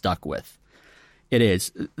we're stuck with, it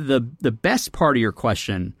is. The best part of your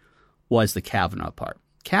question was the Kavanaugh part.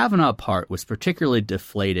 Kavanaugh part was particularly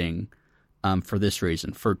deflating for this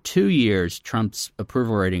reason. For 2 years, Trump's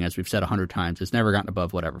approval rating, as we've said 100 times, has never gotten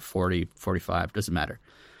above whatever, 40, 45, doesn't matter.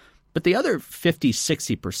 But the other 50,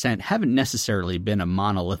 60% haven't necessarily been a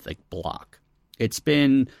monolithic block. It's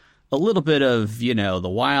been a little bit of, you know, the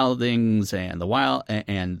Wildings and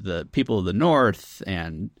the people of the North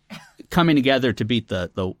and coming together to beat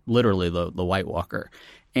literally the White Walker.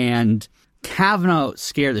 And Kavanaugh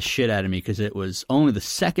scared the shit out of me because it was only the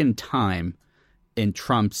second time in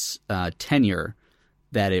Trump's tenure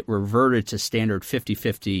that it reverted to standard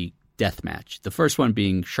 50-50 death match. The first one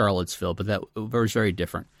being Charlottesville, but that was very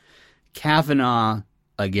different. Kavanaugh,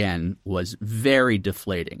 again, was very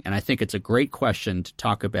deflating. And I think it's a great question to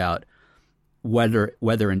talk about whether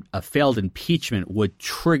a failed impeachment would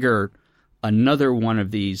trigger another one of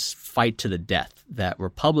these fight to the death that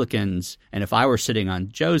Republicans, and if I were sitting on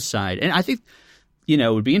Joe's side, and I think,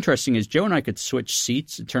 it would be interesting is Joe and I could switch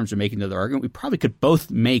seats in terms of making the other argument. We probably could both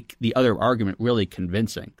make the other argument really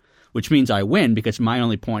convincing, which means I win because my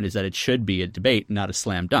only point is that it should be a debate, not a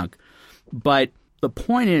slam dunk. But the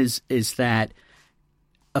point is that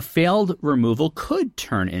a failed removal could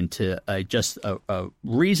turn into just a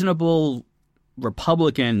reasonable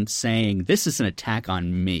Republican saying, this is an attack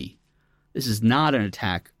on me. This is not an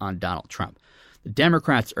attack on Donald Trump. The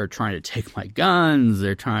Democrats are trying to take my guns.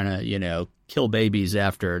 They're trying to, kill babies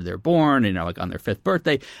after they're born, like on their 5th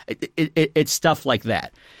birthday. It's stuff like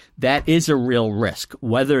that. That is a real risk.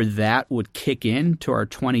 Whether that would kick in to our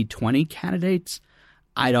 2020 candidates,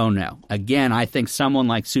 I don't know. Again, I think someone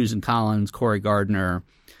like Susan Collins, Cory Gardner,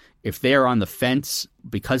 if they're on the fence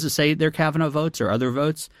because of, say, their Kavanaugh votes or other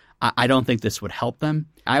votes, I don't think this would help them.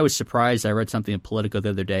 I was surprised. I read something in Politico the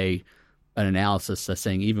other day, an analysis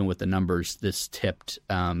saying even with the numbers this tipped,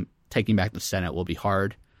 taking back the Senate will be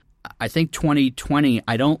hard. I think 2020,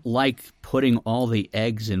 I don't like putting all the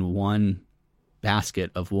eggs in one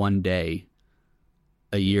basket of one day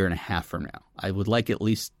a year and a half from now. I would like at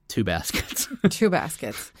least 2 baskets. 2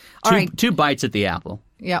 baskets. All right. 2 bites at the apple.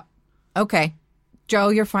 Yep. Okay. Joe,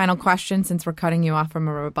 your final question, since we're cutting you off from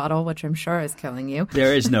a rebuttal, which I'm sure is killing you.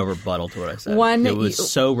 There is no rebuttal to what I said. It was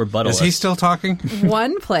so rebuttal. Is he still talking?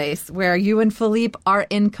 One place where you and Philippe are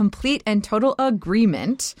in complete and total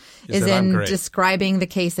agreement is in describing the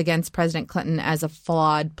case against President Clinton as a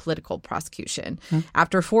flawed political prosecution.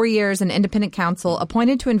 After 4 years, an independent counsel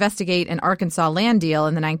appointed to investigate an Arkansas land deal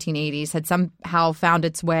in the 1980s had somehow found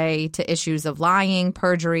its way to issues of lying,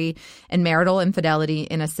 perjury, and marital infidelity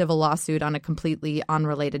in a civil lawsuit on a completely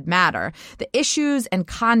unrelated matter. The issues and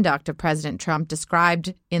conduct of President Trump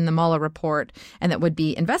described in the Mueller report and that would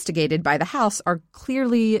be investigated by the House are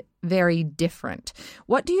clearly very different.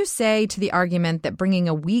 What do you say to the argument that bringing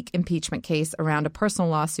a weak impeachment case around a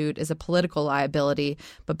personal lawsuit is a political liability,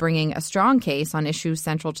 but bringing a strong case on issues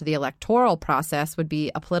central to the electoral process would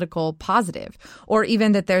be a political positive, or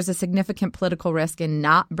even that there's a significant political risk in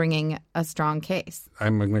not bringing a strong case?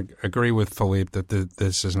 I'm going to agree with Philippe that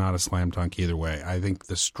this is not a slam dunk either way. I think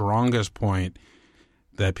the strongest point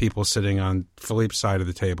that people sitting on Philippe's side of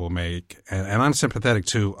the table make, and I'm sympathetic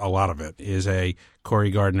to a lot of it, is a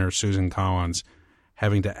Cory Gardner, Susan Collins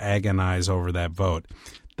having to agonize over that vote.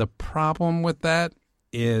 The problem with that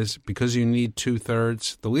is because you need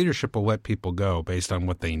 2/3, the leadership will let people go based on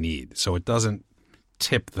what they need. So it doesn't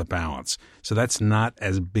tip the balance. So that's not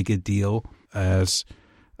as big a deal as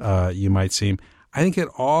you might seem. I think it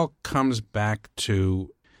all comes back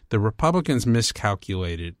to the Republicans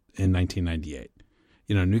miscalculated in 1998.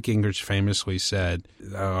 Newt Gingrich famously said,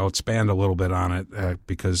 I'll expand a little bit on it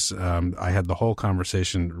because I had the whole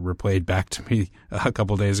conversation replayed back to me a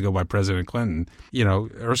couple of days ago by President Clinton.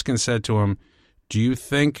 Erskine said to him, do you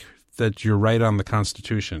think that you're right on the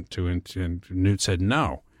Constitution? And Newt said,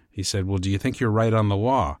 no. He said, well, do you think you're right on the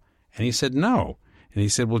law? And he said, no. And he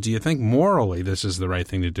said, well, do you think morally this is the right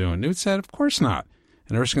thing to do? And Newt said, of course not.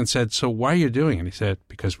 And Erskine said, so why are you doing it? And he said,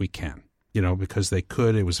 because we can. Because they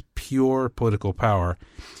could. It was pure political power.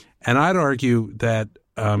 And I'd argue that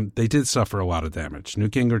they did suffer a lot of damage.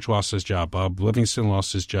 Newt Gingrich lost his job. Bob Livingston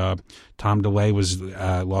lost his job. Tom DeLay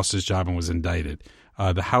lost his job and was indicted.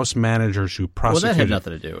 The House managers who prosecuted... Well, that had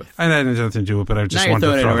nothing to do with it. And that had nothing to do with it, but I just wanted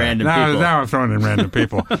to throw it in. Now I'm throwing in random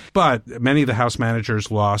people. But many of the House managers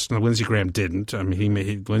lost, and Lindsey Graham didn't. I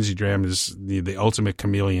mean, Lindsey Graham is the ultimate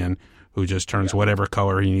chameleon who just turns whatever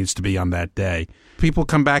color he needs to be on that day. People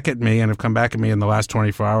come back at me and have come back at me in the last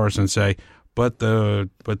 24 hours and say, but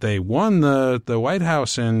they won the White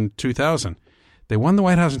House in 2000. They won the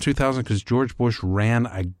White House in 2000 because George Bush ran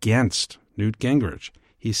against Newt Gingrich.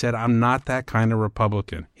 He said, I'm not that kind of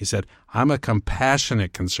Republican. He said, I'm a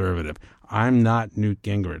compassionate conservative. I'm not Newt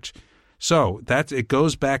Gingrich. So it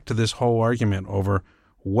goes back to this whole argument over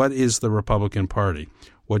what is the Republican Party.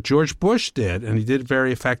 What George Bush did, and he did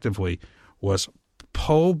very effectively, was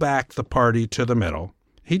pull back the party to the middle.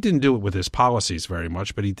 He didn't do it with his policies very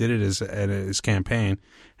much, but he did it at his campaign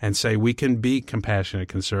and say we can be compassionate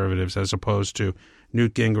conservatives as opposed to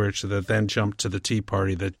Newt Gingrich that then jumped to the Tea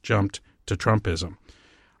Party that jumped to Trumpism.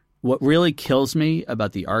 What really kills me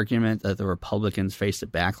about the argument that the Republicans faced a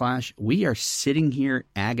backlash, we are sitting here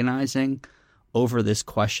agonizing over this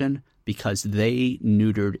question because they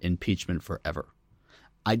neutered impeachment forever.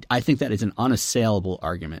 I think that is an unassailable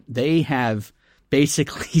argument. They have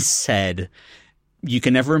basically said you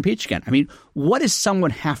can never impeach again. I mean, what does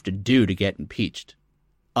someone have to do to get impeached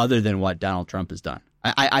other than what Donald Trump has done?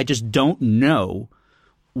 I just don't know.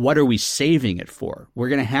 What are we saving it for? We're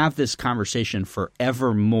going to have this conversation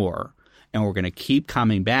forevermore, and we're going to keep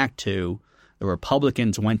coming back to the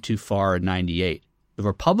Republicans went too far in 98. The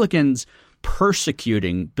Republicans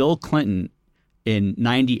persecuting Bill Clinton in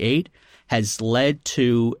 98 has led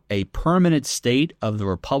to a permanent state of the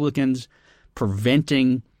Republicans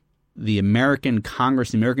preventing the American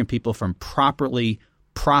Congress, the American people from properly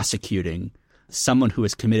prosecuting someone who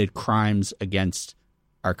has committed crimes against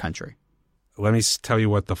our country. Let me tell you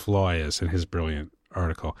what the flaw is in his brilliant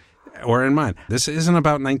article, or in mine. This isn't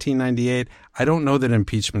about 1998. I don't know that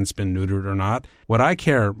impeachment's been neutered or not. What I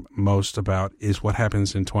care most about is what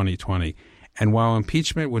happens in 2020. And while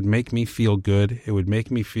impeachment would make me feel good, it would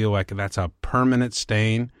make me feel like that's a permanent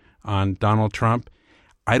stain on Donald Trump,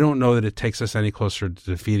 I don't know that it takes us any closer to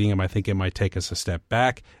defeating him. I think it might take us a step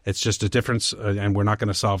back. It's just a difference, and we're not going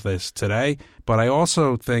to solve this today. But I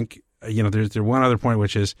also think, there's one other point,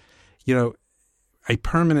 which is, a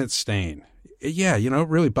permanent stain. Yeah, it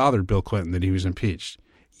really bothered Bill Clinton that he was impeached.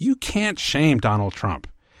 You can't shame Donald Trump.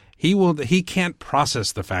 He can't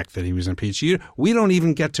process the fact that he was impeached. We don't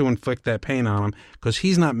even get to inflict that pain on him because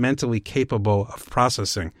he's not mentally capable of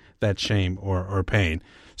processing that shame or pain.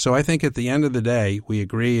 So I think at the end of the day, we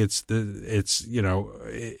agree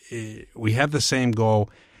we have the same goal.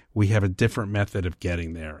 We have a different method of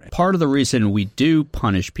getting there. Part of the reason we do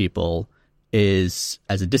punish people is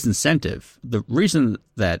as a disincentive. The reason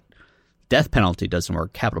that death penalty doesn't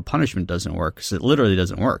work, capital punishment doesn't work, because it literally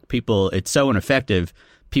doesn't work. It's so ineffective.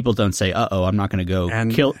 People don't say, I'm not going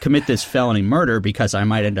to go commit this felony murder because I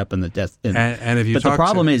might end up in the death. But the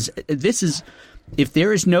problem is, if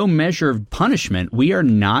there is no measure of punishment, we are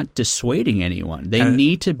not dissuading anyone. They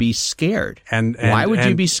need to be scared. Why would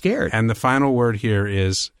you be scared? And the final word here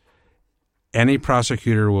is, any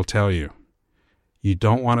prosecutor will tell you, you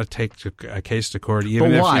don't want to take a case to court,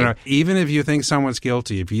 even if you think someone's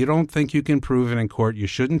guilty. If you don't think you can prove it in court, you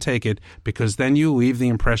shouldn't take it, because then you leave the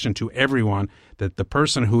impression to everyone that the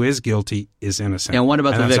person who is guilty is innocent. And what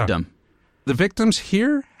about the victim? The victims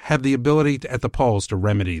here have the ability at the polls to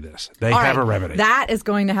remedy this. They have a remedy. That is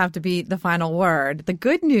going to have to be the final word. The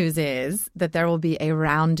good news is that there will be a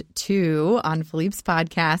round 2 on Philippe's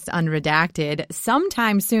podcast, Unredacted,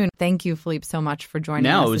 sometime soon. Thank you, Philippe, so much for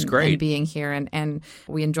joining us. It was great. And being here. And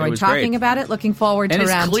we enjoyed talking about it. Looking forward to round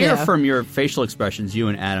 2. And it's clear from your facial expressions, you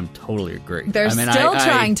and Adam totally agree. They're still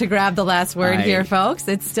trying to grab the last word here, folks.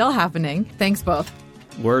 It's still happening. Thanks both.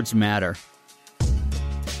 Words matter.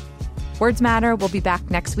 Words Matter will be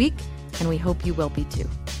back next week, and we hope you will be too.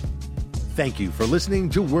 Thank you for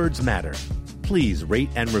listening to Words Matter. Please rate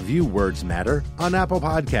and review Words Matter on Apple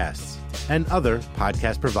Podcasts and other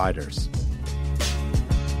podcast providers.